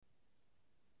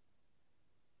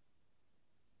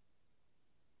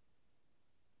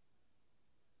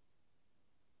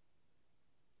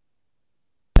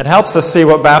It helps us see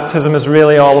what baptism is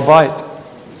really all about.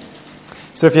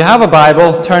 So if you have a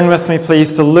Bible, turn with me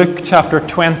please to Luke chapter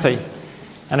 20.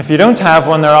 And if you don't have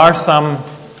one, there are some.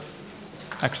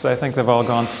 Actually, I think they've all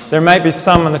gone. There might be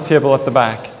some on the table at the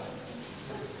back.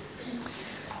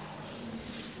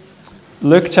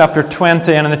 Luke chapter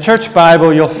 20, and in the Church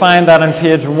Bible, you'll find that on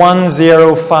page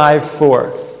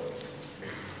 1054.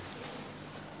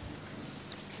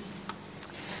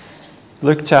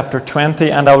 Luke chapter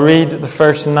 20, and I'll read the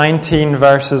first 19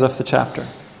 verses of the chapter.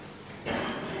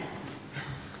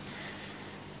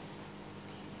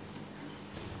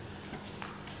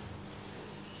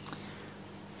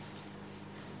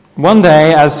 One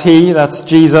day, as he, that's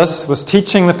Jesus, was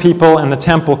teaching the people in the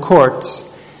temple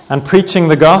courts and preaching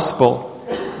the gospel,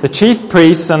 the chief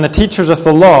priests and the teachers of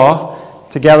the law,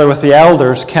 together with the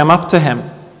elders, came up to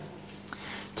him.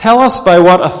 "Tell us by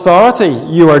what authority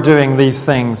you are doing these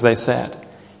things," they said.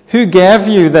 "Who gave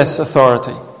you this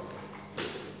authority?"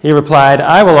 He replied,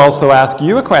 "I will also ask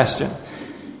you a question.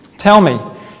 Tell me,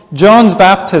 John's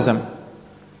baptism,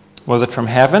 was it from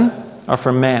heaven or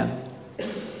from men?"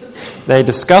 They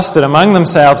discussed it among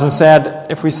themselves and said,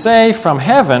 "If we say from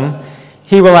heaven,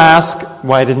 he will ask,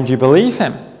 'Why didn't you believe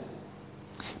him?'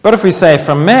 But if we say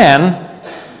from men,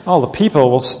 all the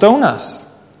people will stone us,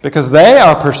 because they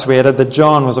are persuaded that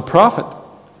John was a prophet."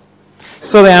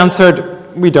 So they answered,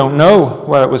 "We don't know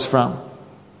where it was from."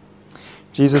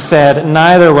 Jesus said,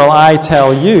 "Neither will I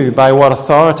tell you by what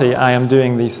authority I am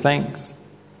doing these things."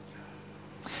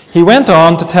 He went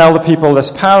on to tell the people this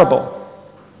parable.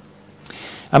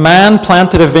 A man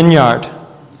planted a vineyard,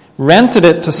 rented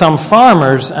it to some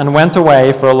farmers, and went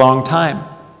away for a long time.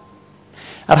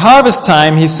 At harvest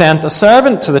time, he sent a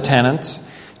servant to the tenants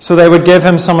so they would give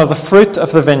him some of the fruit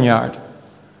of the vineyard.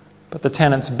 But the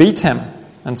tenants beat him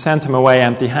and sent him away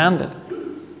empty-handed.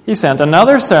 He sent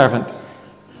another servant,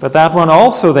 but that one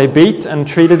also they beat and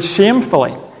treated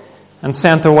shamefully and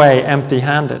sent away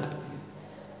empty-handed.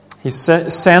 He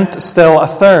sent still a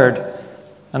third,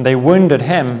 and they wounded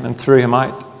him and threw him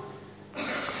out.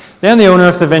 Then the owner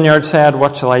of the vineyard said,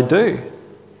 "What shall I do?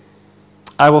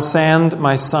 I will send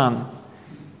my son,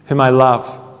 whom I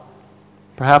love.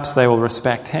 Perhaps they will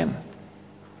respect him."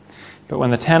 But when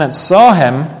the tenants saw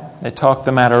him, they talked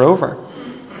the matter over.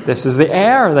 "This is the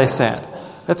heir," they said.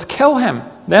 "Let's kill him.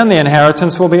 Then the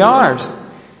inheritance will be ours."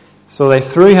 So they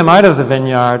threw him out of the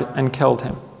vineyard and killed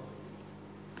him.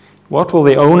 What will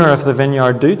the owner of the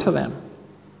vineyard do to them?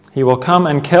 He will come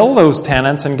and kill those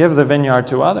tenants and give the vineyard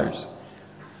to others.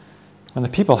 When the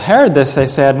people heard this, they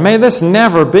said, "May this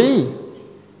never be."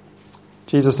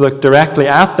 Jesus looked directly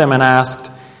at them and asked,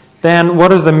 "Then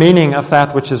what is the meaning of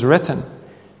that which is written?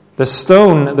 The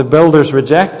stone the builders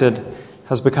rejected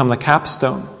has become the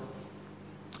capstone.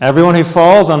 Everyone who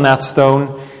falls on that stone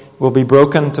will be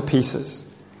broken to pieces,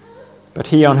 but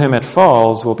he on whom it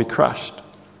falls will be crushed."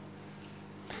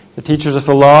 The teachers of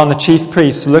the law and the chief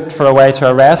priests looked for a way to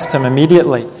arrest him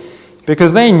immediately,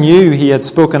 because they knew he had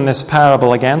spoken this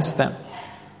parable against them,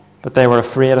 but they were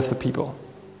afraid of the people.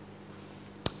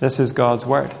 This is God's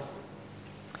word.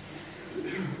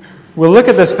 We'll look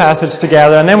at this passage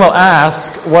together, and then we'll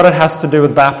ask what it has to do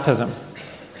with baptism.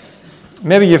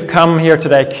 Maybe you've come here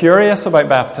today curious about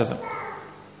baptism.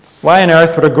 Why on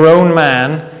earth would a grown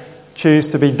man choose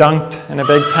to be dunked in a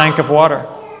big tank of water?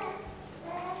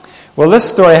 Well, this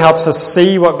story helps us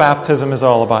see what baptism is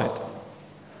all about.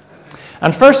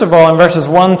 And first of all, in verses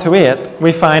 1 to 8,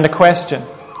 we find a question.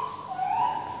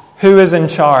 Who is in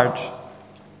charge?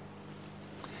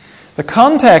 The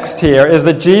context here is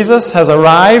that Jesus has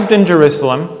arrived in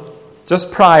Jerusalem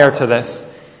just prior to this.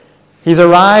 He's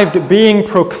arrived being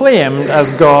proclaimed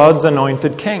as God's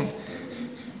anointed king.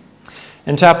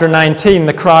 In chapter 19,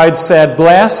 the crowd said,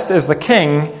 "Blessed is the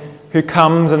king who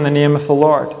comes in the name of the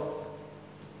Lord."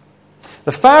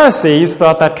 The Pharisees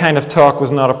thought that kind of talk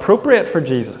was not appropriate for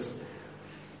Jesus.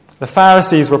 The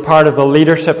Pharisees were part of the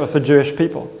leadership of the Jewish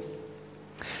people.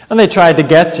 And they tried to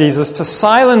get Jesus to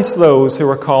silence those who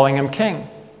were calling him king.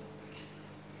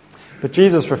 But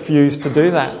Jesus refused to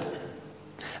do that.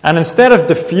 And instead of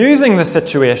diffusing the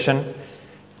situation,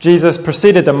 Jesus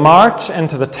proceeded to march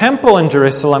into the temple in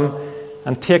Jerusalem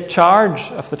and take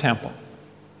charge of the temple.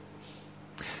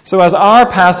 So as our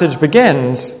passage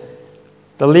begins,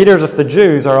 the leaders of the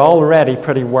Jews are already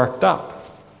pretty worked up.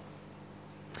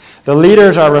 The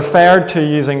leaders are referred to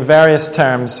using various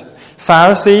terms.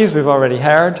 Pharisees, we've already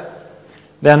heard.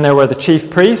 Then there were the chief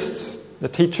priests, the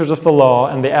teachers of the law,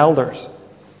 and the elders.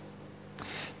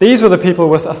 These were the people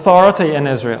with authority in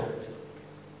Israel.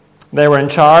 They were in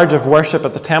charge of worship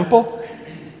at the temple.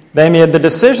 They made the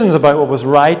decisions about what was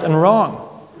right and wrong.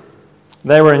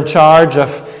 They were in charge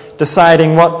of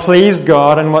deciding what pleased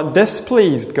God and what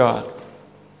displeased God.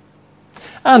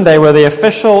 And they were the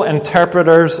official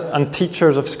interpreters and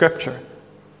teachers of Scripture.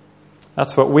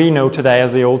 That's what we know today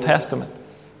as the Old Testament.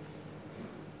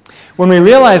 When we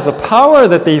realize the power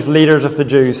that these leaders of the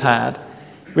Jews had,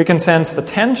 we can sense the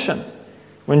tension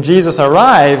when Jesus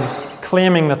arrives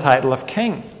claiming the title of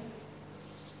king.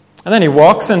 And then he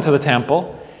walks into the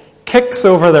temple, kicks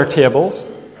over their tables,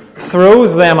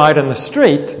 throws them out in the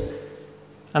street,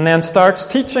 and then starts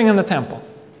teaching in the temple.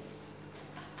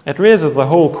 It raises the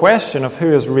whole question of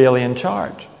who is really in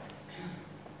charge.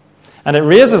 And it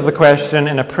raises the question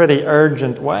in a pretty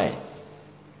urgent way.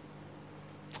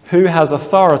 Who has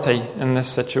authority in this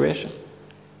situation?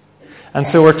 And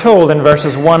so we're told in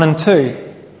verses 1 and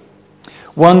 2,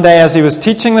 one day as he was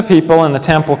teaching the people in the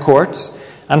temple courts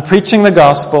and preaching the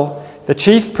gospel, the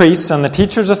chief priests and the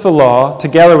teachers of the law,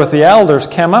 together with the elders,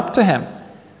 came up to him.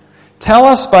 "Tell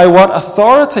us by what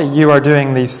authority you are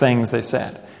doing these things," they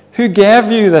said. "Who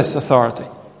gave you this authority?"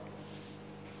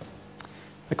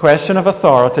 The question of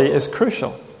authority is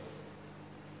crucial.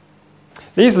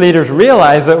 These leaders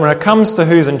realize that when it comes to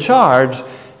who's in charge,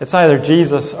 it's either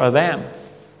Jesus or them.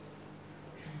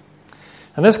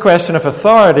 And this question of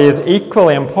authority is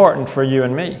equally important for you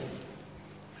and me.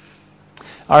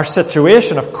 Our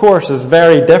situation, of course, is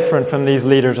very different from these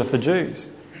leaders of the Jews.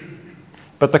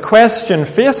 But the question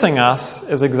facing us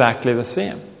is exactly the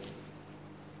same.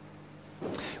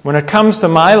 When it comes to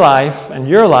my life and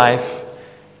your life,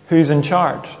 who's in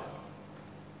charge?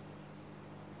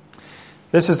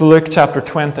 This is Luke chapter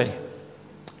 20.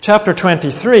 Chapter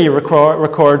 23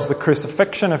 records the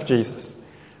crucifixion of Jesus.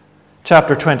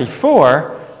 Chapter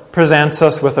 24 presents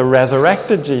us with a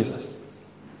resurrected Jesus.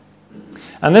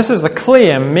 And this is the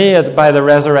claim made by the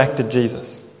resurrected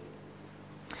Jesus.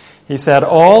 He said,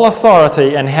 "All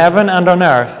authority in heaven and on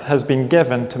earth has been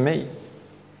given to me."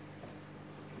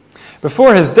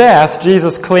 Before his death,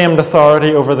 Jesus claimed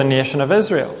authority over the nation of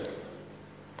Israel.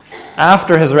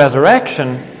 After his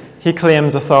resurrection, he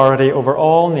claims authority over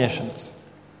all nations.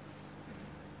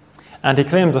 And he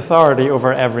claims authority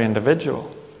over every individual.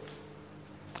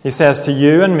 He says to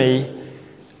you and me,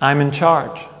 "I'm in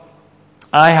charge.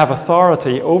 I have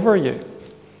authority over you."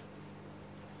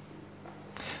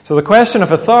 So the question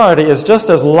of authority is just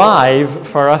as live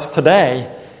for us today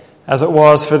as it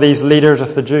was for these leaders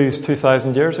of the Jews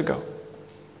 2,000 years ago.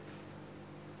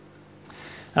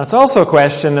 And it's also a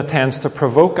question that tends to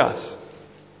provoke us.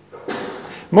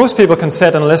 Most people can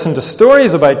sit and listen to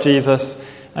stories about Jesus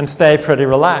and stay pretty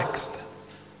relaxed.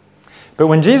 But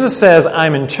when Jesus says,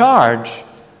 "I'm in charge,"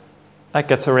 that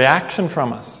gets a reaction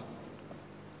from us.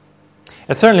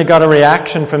 It certainly got a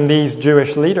reaction from these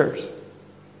Jewish leaders.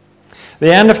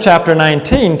 The end of chapter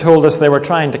 19 told us they were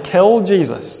trying to kill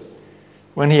Jesus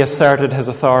when he asserted his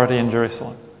authority in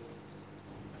Jerusalem.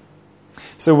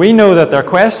 So we know that their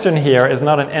question here is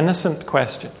not an innocent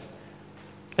question.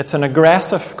 It's an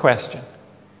aggressive question.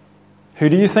 Who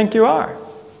do you think you are?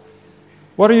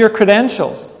 What are your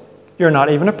credentials? You're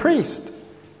not even a priest.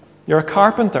 You're a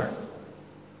carpenter.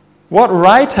 What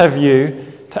right have you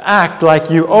to act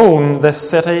like you own this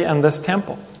city and this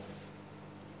temple?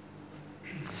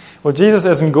 Well, Jesus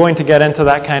isn't going to get into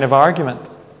that kind of argument.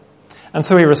 And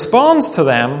so he responds to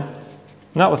them,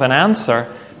 not with an answer,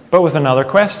 but with another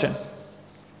question.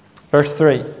 Verse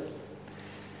 3.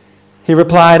 He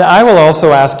replied, "I will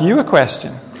also ask you a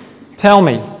question. Tell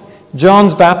me,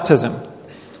 John's baptism,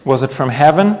 was it from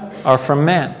heaven or from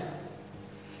men?"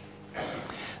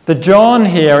 The John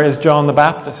here is John the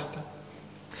Baptist.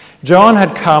 John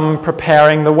had come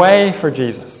preparing the way for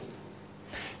Jesus.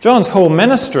 John's whole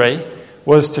ministry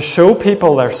was to show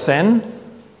people their sin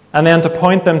and then to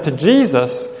point them to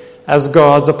Jesus as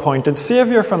God's appointed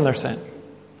Savior from their sin.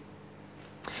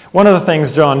 One of the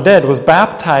things John did was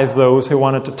baptize those who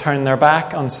wanted to turn their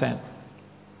back on sin.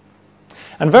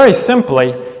 And very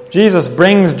simply, Jesus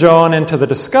brings John into the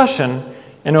discussion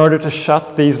in order to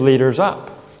shut these leaders up.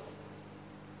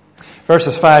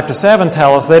 Verses 5 to 7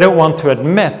 tell us they don't want to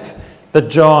admit that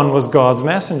John was God's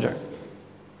messenger.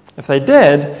 If they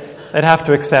did, they'd have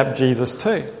to accept Jesus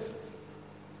too.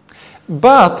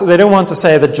 But they don't want to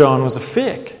say that John was a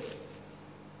fake,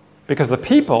 because the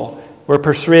people were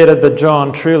persuaded that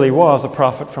John truly was a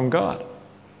prophet from God.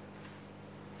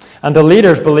 And the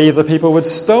leaders believed the people would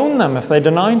stone them if they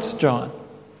denounced John.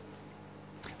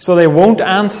 So they won't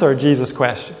answer Jesus'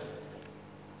 question.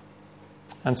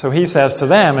 And so he says to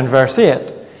them in verse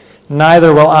 8,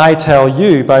 "Neither will I tell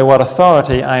you by what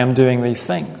authority I am doing these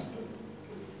things."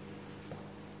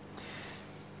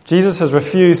 Jesus has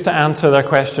refused to answer their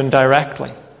question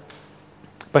directly,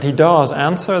 but he does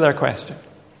answer their question.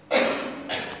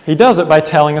 He does it by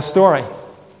telling a story.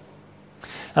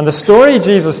 And the story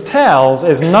Jesus tells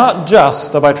is not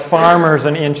just about farmers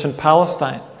in ancient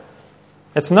Palestine.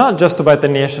 It's not just about the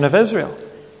nation of Israel.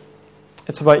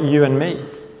 It's about you and me.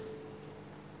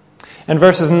 In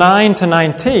verses 9 to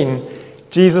 19,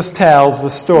 Jesus tells the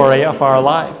story of our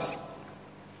lives.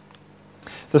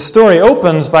 The story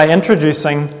opens by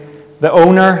introducing the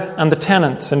owner and the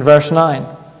tenants in verse 9.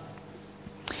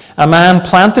 A man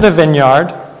planted a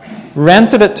vineyard,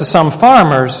 rented it to some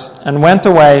farmers, and went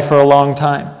away for a long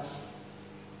time.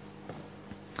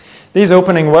 These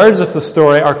opening words of the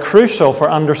story are crucial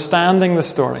for understanding the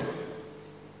story.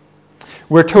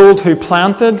 We're told who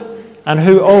planted and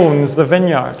who owns the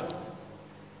vineyard.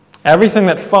 Everything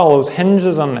that follows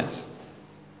hinges on this.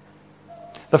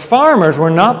 The farmers were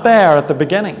not there at the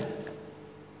beginning.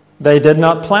 They did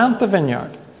not plant the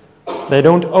vineyard. They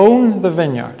don't own the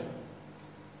vineyard.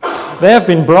 They have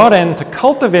been brought in to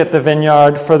cultivate the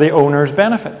vineyard for the owner's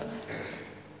benefit.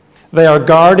 They are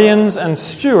guardians and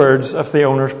stewards of the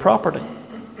owner's property.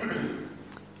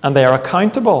 And they are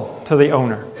accountable to the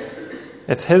owner.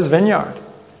 It's his vineyard.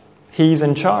 He's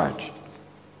in charge.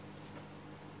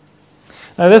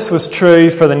 Now, this was true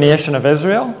for the nation of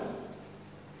Israel.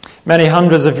 Many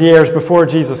hundreds of years before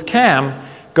Jesus came,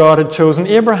 God had chosen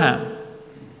Abraham.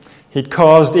 He'd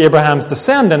caused Abraham's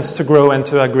descendants to grow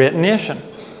into a great nation.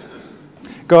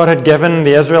 God had given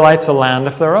the Israelites a land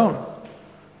of their own.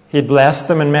 He'd blessed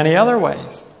them in many other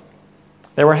ways.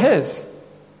 They were his.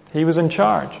 He was in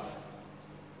charge.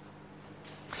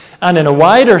 And in a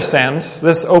wider sense,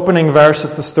 this opening verse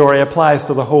of the story applies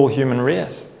to the whole human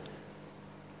race.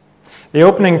 The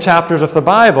opening chapters of the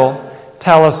Bible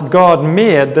tell us God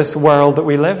made this world that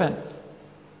we live in.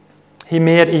 He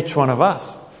made each one of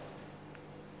us.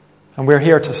 And we're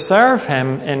here to serve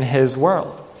him in his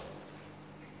world.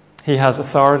 He has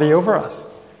authority over us.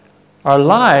 Our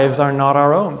lives are not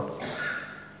our own.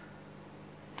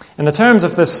 In the terms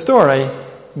of this story,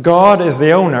 God is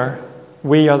the owner,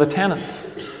 we are the tenants.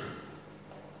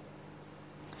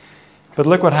 But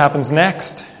look what happens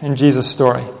next in Jesus'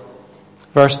 story.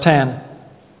 Verse 10.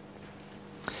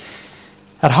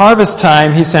 At harvest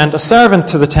time, he sent a servant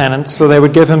to the tenants so they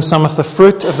would give him some of the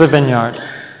fruit of the vineyard.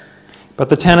 But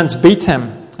the tenants beat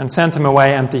him and sent him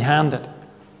away empty-handed.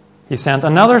 He sent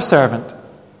another servant,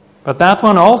 but that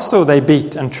one also they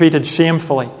beat and treated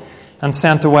shamefully and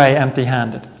sent away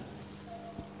empty-handed.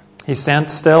 He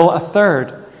sent still a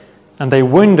third, and they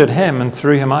wounded him and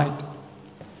threw him out.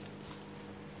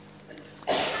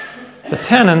 The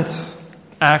tenants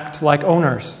act like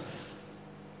owners.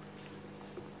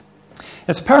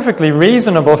 It's perfectly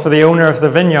reasonable for the owner of the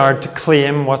vineyard to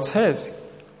claim what's his.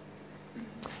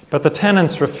 But the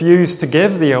tenants refuse to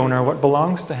give the owner what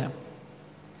belongs to him.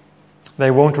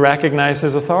 They won't recognize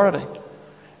his authority.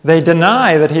 They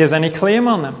deny that he has any claim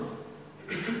on them.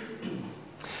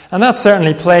 And that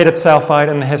certainly played itself out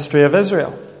in the history of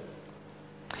Israel.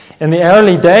 In the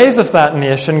early days of that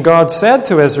nation, God said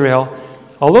to Israel,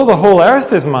 although the whole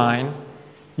earth is mine,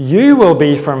 you will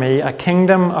be for me a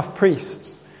kingdom of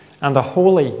priests and a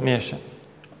holy nation.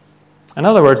 In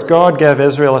other words, God gave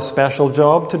Israel a special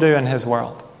job to do in his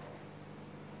world.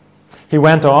 He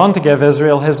went on to give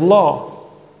Israel his law.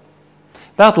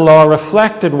 That law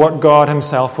reflected what God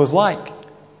himself was like,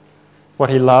 what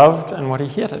he loved and what he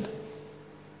hated.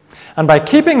 And by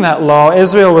keeping that law,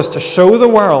 Israel was to show the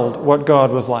world what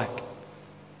God was like.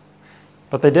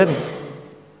 But they didn't.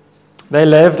 They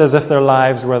lived as if their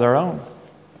lives were their own.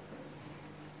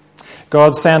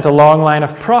 God sent a long line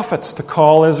of prophets to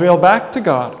call Israel back to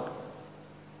God.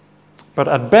 But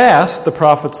at best, the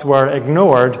prophets were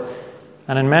ignored,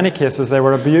 and in many cases, they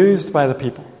were abused by the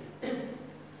people.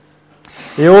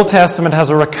 The Old Testament has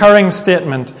a recurring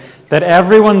statement that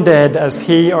everyone did as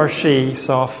he or she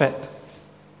saw fit.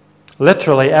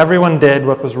 Literally, everyone did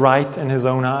what was right in his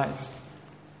own eyes.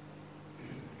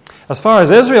 As far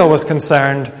as Israel was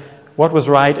concerned, what was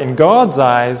right in God's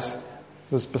eyes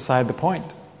was beside the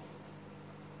point.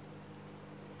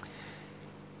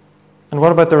 And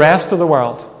what about the rest of the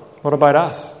world? What about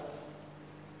us?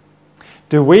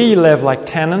 Do we live like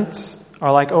tenants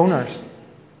or like owners?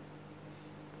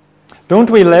 Don't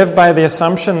we live by the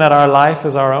assumption that our life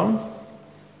is our own?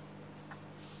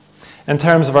 In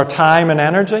terms of our time and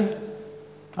energy,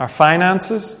 our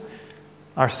finances,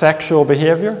 our sexual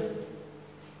behavior?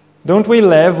 Don't we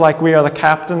live like we are the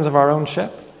captains of our own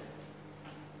ship?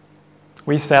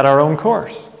 We set our own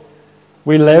course.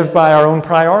 We live by our own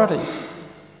priorities.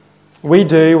 We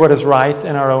do what is right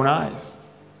in our own eyes.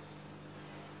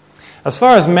 As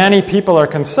far as many people are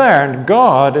concerned,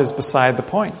 God is beside the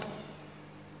point.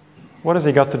 What has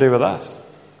he got to do with us?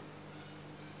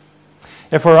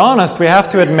 If we're honest, we have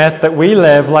to admit that we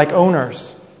live like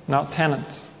owners, not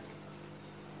tenants.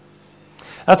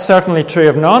 That's certainly true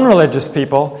of non-religious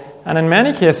people, and in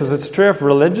many cases it's true of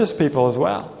religious people as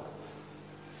well.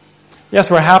 Yes,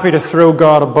 we're happy to throw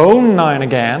God a bone now and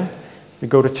again. We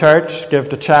go to church, give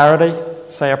to charity,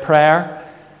 say a prayer.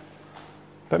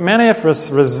 But many of us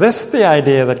resist the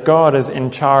idea that God is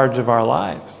in charge of our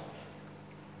lives.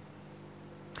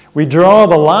 We draw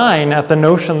the line at the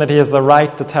notion that He has the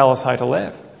right to tell us how to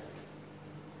live.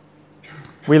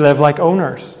 We live like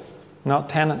owners, not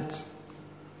tenants.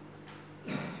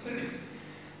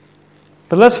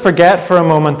 But let's forget for a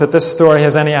moment that this story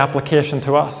has any application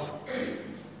to us.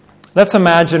 Let's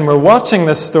imagine we're watching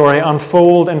this story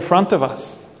unfold in front of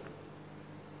us.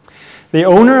 The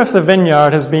owner of the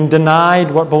vineyard has been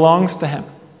denied what belongs to him.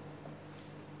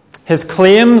 His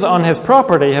claims on his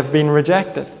property have been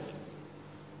rejected.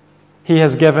 He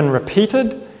has given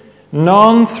repeated,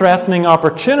 non-threatening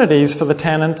opportunities for the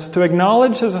tenants to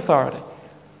acknowledge his authority.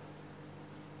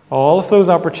 All of those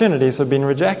opportunities have been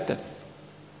rejected.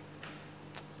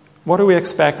 What do we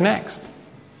expect next?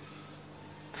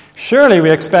 Surely we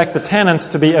expect the tenants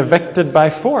to be evicted by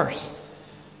force.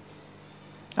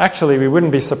 Actually, we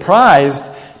wouldn't be surprised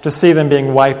to see them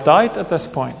being wiped out at this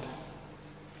point.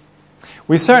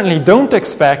 We certainly don't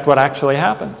expect what actually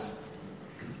happens.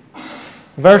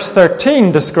 Verse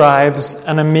 13 describes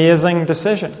an amazing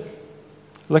decision.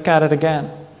 Look at it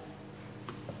again.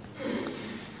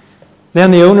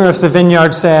 Then the owner of the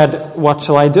vineyard said, "What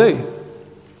shall I do?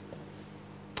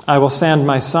 I will send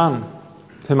my son,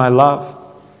 whom I love.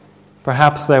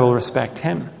 Perhaps they will respect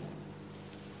him."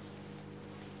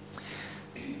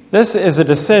 This is a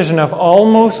decision of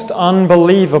almost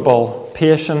unbelievable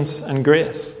patience and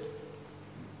grace.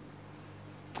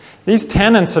 These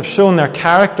tenants have shown their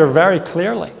character very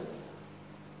clearly.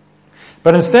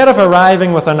 But instead of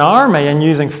arriving with an army and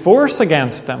using force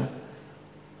against them,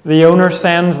 the owner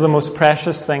sends the most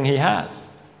precious thing he has,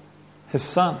 his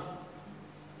son.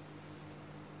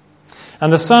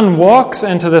 And the son walks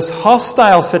into this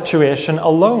hostile situation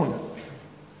alone,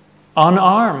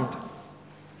 unarmed.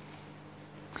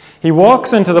 He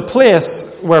walks into the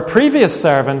place where previous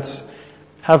servants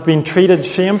have been treated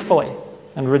shamefully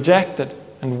and rejected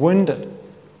and wounded.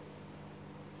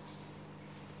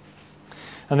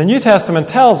 And the New Testament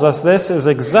tells us this is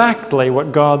exactly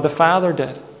what God the Father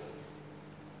did.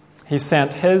 He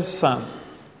sent His Son,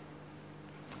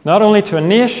 not only to a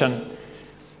nation,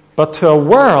 but to a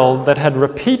world that had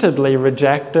repeatedly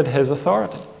rejected His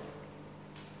authority.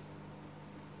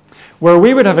 Where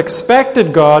we would have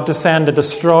expected God to send a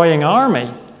destroying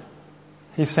army,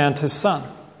 He sent His Son.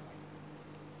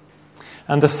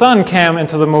 And the Son came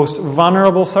into the most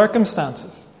vulnerable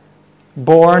circumstances,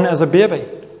 born as a baby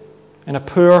in a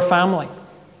poor family.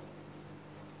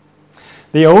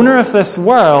 The owner of this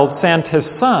world sent His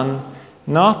Son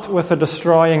not with a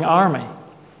destroying army,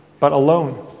 but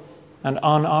alone and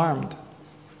unarmed.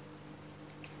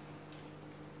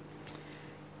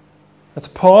 Let's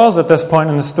pause at this point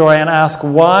in the story and ask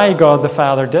why God the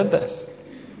Father did this.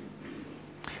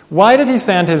 Why did He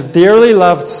send His dearly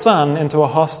loved Son into a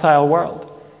hostile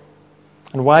world?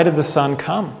 And why did the Son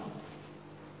come?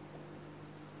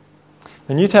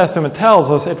 The New Testament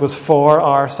tells us it was for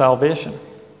our salvation.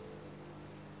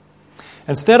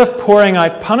 Instead of pouring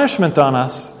out punishment on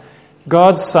us,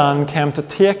 God's Son came to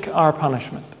take our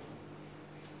punishment.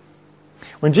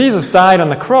 When Jesus died on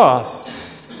the cross,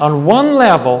 on one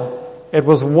level, it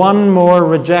was one more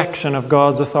rejection of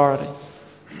God's authority.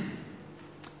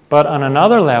 But on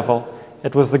another level,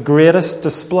 it was the greatest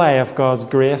display of God's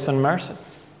grace and mercy.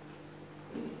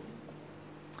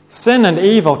 Sin and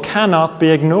evil cannot be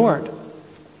ignored.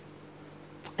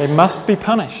 It must be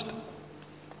punished.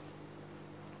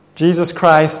 Jesus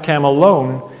Christ came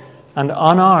alone and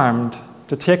unarmed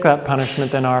to take that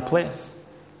punishment in our place.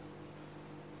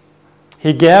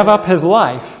 He gave up His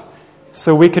life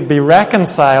so we could be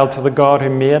reconciled to the God who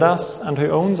made us and who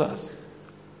owns us.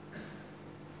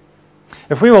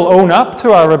 If we will own up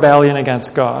to our rebellion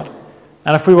against God,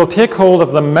 and if we will take hold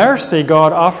of the mercy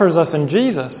God offers us in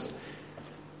Jesus,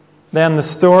 then the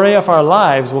story of our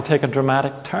lives will take a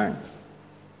dramatic turn.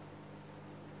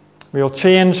 We will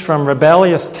change from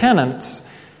rebellious tenants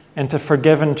into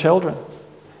forgiven children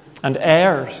and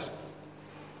heirs.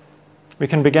 We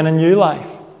can begin a new life,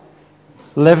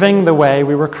 living the way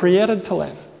we were created to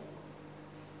live,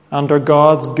 under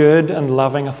God's good and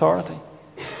loving authority.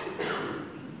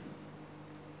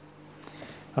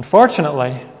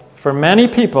 Unfortunately, for many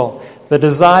people, the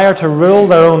desire to rule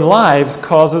their own lives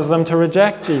causes them to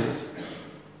reject Jesus.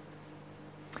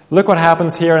 Look what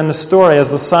happens here in the story as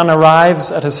the son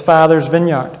arrives at his father's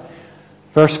vineyard.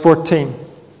 Verse 14.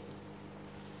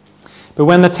 But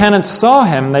when the tenants saw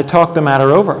him, they talked the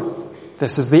matter over.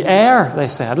 This is the heir, they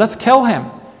said. Let's kill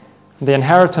him. The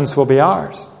inheritance will be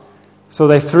ours. So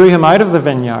they threw him out of the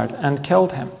vineyard and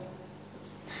killed him.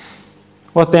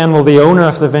 What then will the owner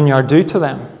of the vineyard do to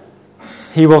them?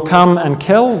 He will come and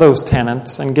kill those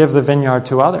tenants and give the vineyard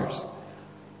to others.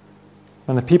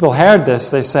 When the people heard this,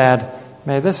 they said,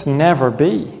 "May this never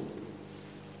be."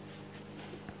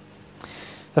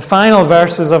 The final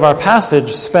verses of our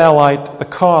passage spell out the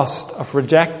cost of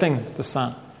rejecting the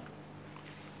Son.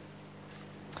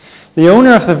 The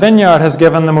owner of the vineyard has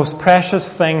given the most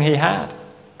precious thing he had.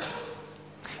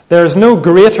 There is no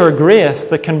greater grace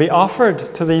that can be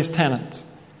offered to these tenants.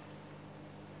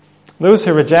 Those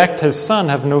who reject his Son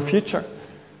have no future.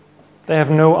 They have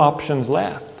no options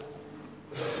left.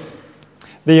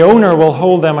 The owner will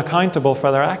hold them accountable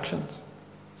for their actions.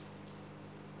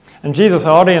 And Jesus'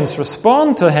 audience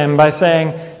respond to him by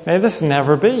saying, "May this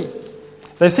never be."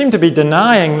 They seem to be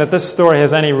denying that this story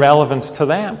has any relevance to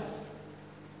them.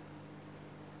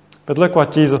 But look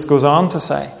what Jesus goes on to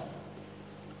say.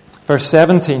 Verse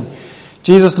 17,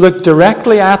 Jesus looked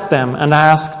directly at them and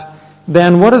asked,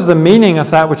 "Then what is the meaning of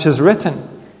that which is written?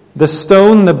 The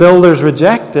stone the builders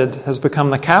rejected has become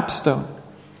the capstone.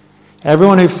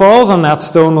 Everyone who falls on that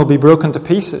stone will be broken to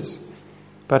pieces,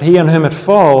 but he on whom it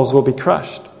falls will be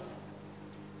crushed."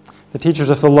 The teachers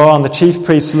of the law and the chief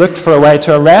priests looked for a way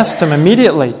to arrest him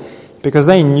immediately because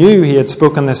they knew he had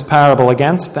spoken this parable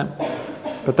against them,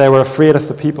 but they were afraid of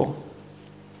the people.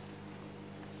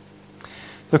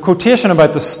 The quotation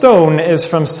about the stone is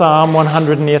from Psalm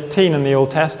 118 in the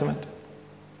Old Testament.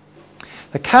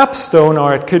 The capstone,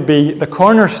 or it could be the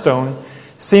cornerstone,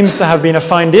 seems to have been a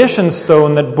foundation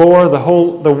stone that bore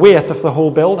the weight of the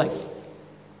whole building.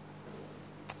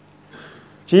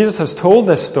 Jesus has told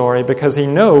this story because he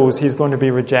knows he's going to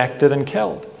be rejected and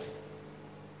killed.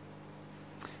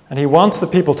 And he wants the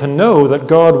people to know that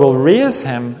God will raise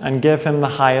him and give him the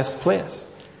highest place.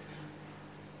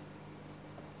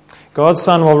 God's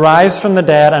Son will rise from the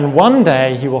dead, and one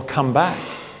day he will come back.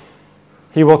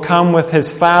 He will come with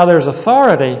his Father's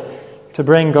authority to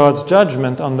bring God's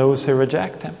judgment on those who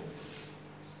reject him.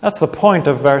 That's the point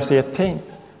of verse 18.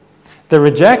 The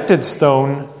rejected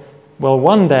stone will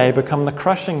one day become the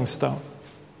crushing stone.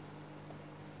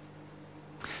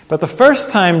 But the first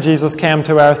time Jesus came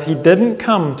to earth, he didn't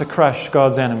come to crush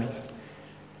God's enemies.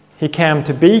 He came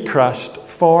to be crushed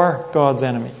for God's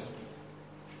enemies.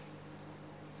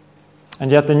 And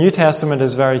yet the New Testament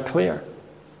is very clear.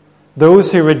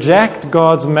 Those who reject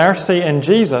God's mercy in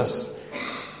Jesus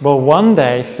will one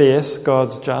day face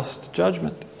God's just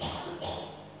judgment.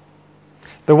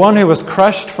 The one who was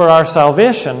crushed for our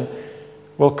salvation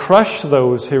will crush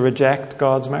those who reject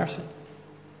God's mercy.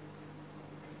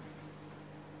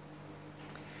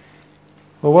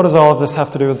 Well, what does all of this have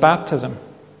to do with baptism?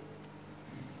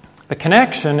 The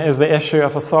connection is the issue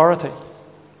of authority.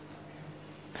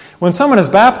 When someone is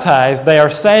baptized, they are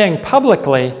saying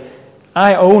publicly,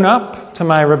 "I own up to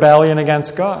my rebellion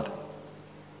against God.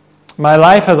 My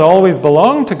life has always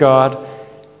belonged to God,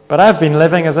 but I've been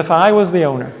living as if I was the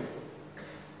owner,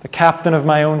 the captain of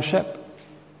my own ship.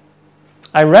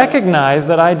 I recognize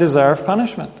that I deserve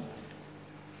punishment,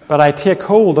 but I take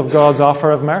hold of God's offer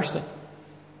of mercy.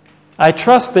 I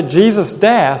trust that Jesus'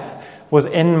 death was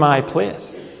in my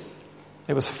place.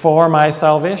 It was for my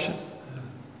salvation.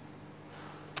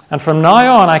 And from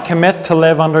now on, I commit to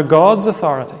live under God's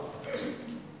authority.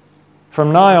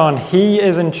 From now on, he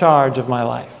is in charge of my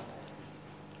life.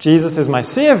 Jesus is my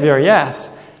Savior,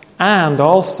 yes, and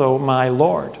also my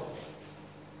Lord."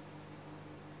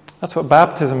 That's what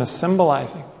baptism is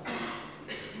symbolizing.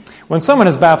 When someone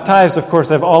is baptized, of course,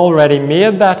 they've already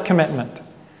made that commitment.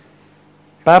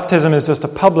 Baptism is just a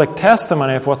public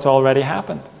testimony of what's already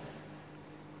happened.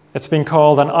 It's been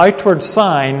called an outward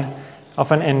sign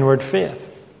of an inward faith.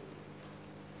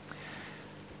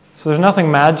 So there's nothing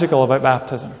magical about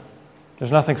baptism.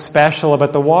 There's nothing special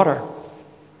about the water.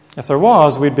 If there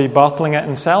was, we'd be bottling it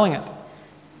and selling it.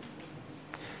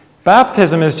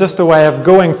 Baptism is just a way of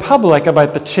going public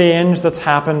about the change that's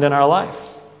happened in our life.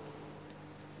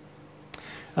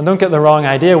 And don't get the wrong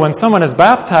idea. When someone is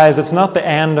baptized, it's not the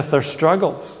end of their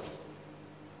struggles.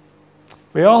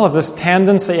 We all have this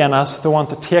tendency in us to want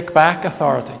to take back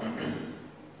authority,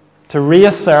 to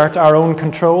reassert our own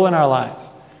control in our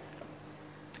lives.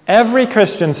 Every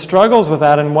Christian struggles with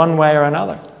that in one way or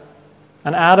another.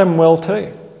 And Adam will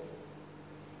too.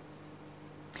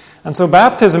 And so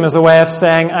baptism is a way of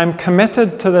saying, I'm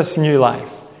committed to this new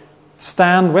life.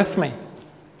 Stand with me.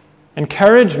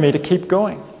 Encourage me to keep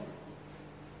going.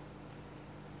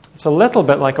 It's a little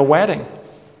bit like a wedding.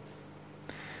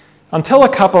 until a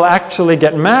couple actually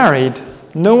get married,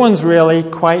 no one's really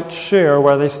quite sure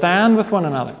where they stand with one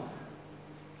another.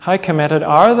 How committed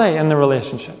are they in the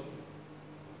relationship?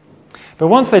 But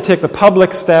once they take the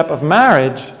public step of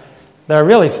marriage, they're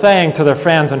really saying to their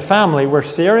friends and family, we're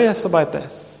serious about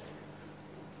this.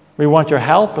 We want your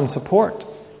help and support.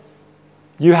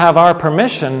 You have our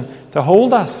permission to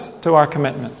hold us to our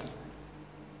commitment.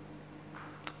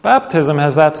 Baptism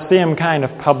has that same kind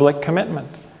of public commitment.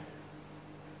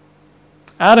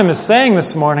 Adam is saying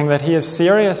this morning that he is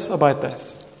serious about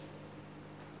this.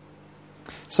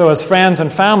 So as friends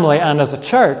and family and as a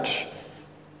church,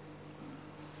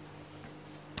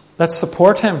 let's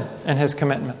support him in his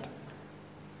commitment.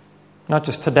 Not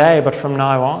just today, but from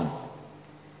now on.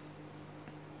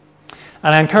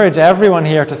 And I encourage everyone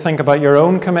here to think about your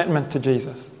own commitment to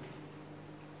Jesus.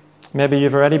 Maybe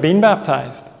you've already been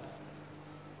baptized.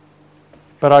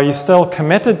 But are you still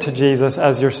committed to Jesus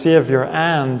as your Savior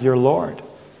and your Lord?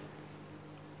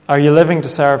 Are you living to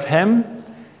serve him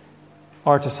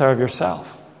or to serve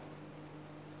yourself?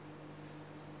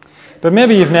 But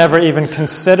maybe you've never even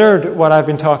considered what I've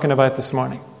been talking about this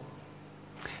morning.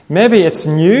 Maybe it's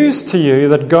news to you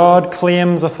that God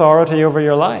claims authority over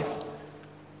your life.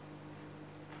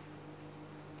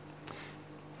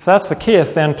 If that's the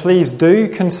case, then please do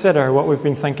consider what we've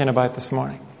been thinking about this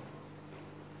morning.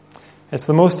 It's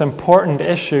the most important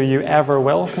issue you ever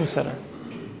will consider.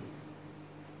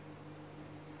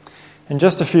 In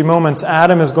just a few moments,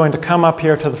 Adam is going to come up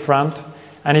here to the front,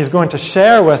 and he's going to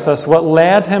share with us what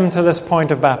led him to this point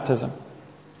of baptism.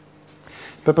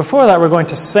 But before that, we're going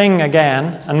to sing again,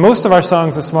 and most of our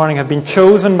songs this morning have been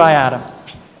chosen by Adam.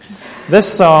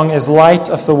 This song is Light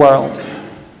of the World.